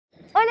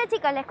Hola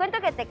chicos, les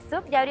cuento que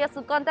Tecsup ya abrió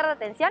su counter de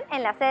atención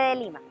en la sede de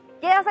Lima.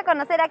 ¿Qué vas a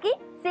conocer aquí?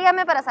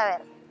 Síganme para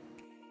saber.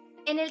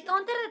 En el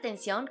counter de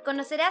atención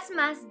conocerás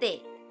más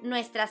de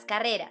nuestras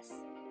carreras,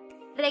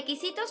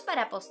 requisitos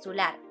para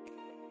postular,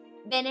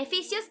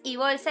 beneficios y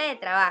bolsa de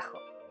trabajo,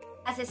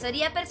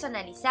 asesoría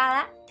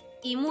personalizada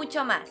y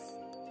mucho más.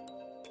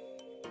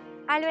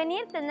 Al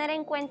venir, tener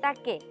en cuenta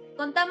que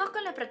Contamos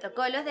con los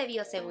protocolos de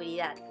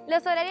bioseguridad.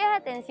 los horarios de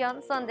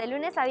atención son de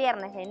lunes a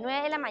viernes de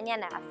 9 de la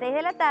mañana a 6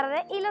 de la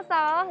tarde y los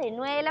sábados de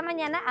 9 de la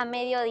mañana a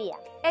mediodía.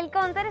 El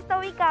counter está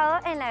ubicado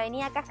en la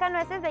avenida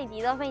Cascanueces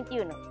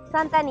 2221,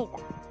 Santa Anita.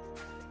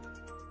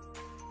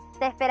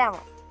 Te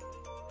esperamos.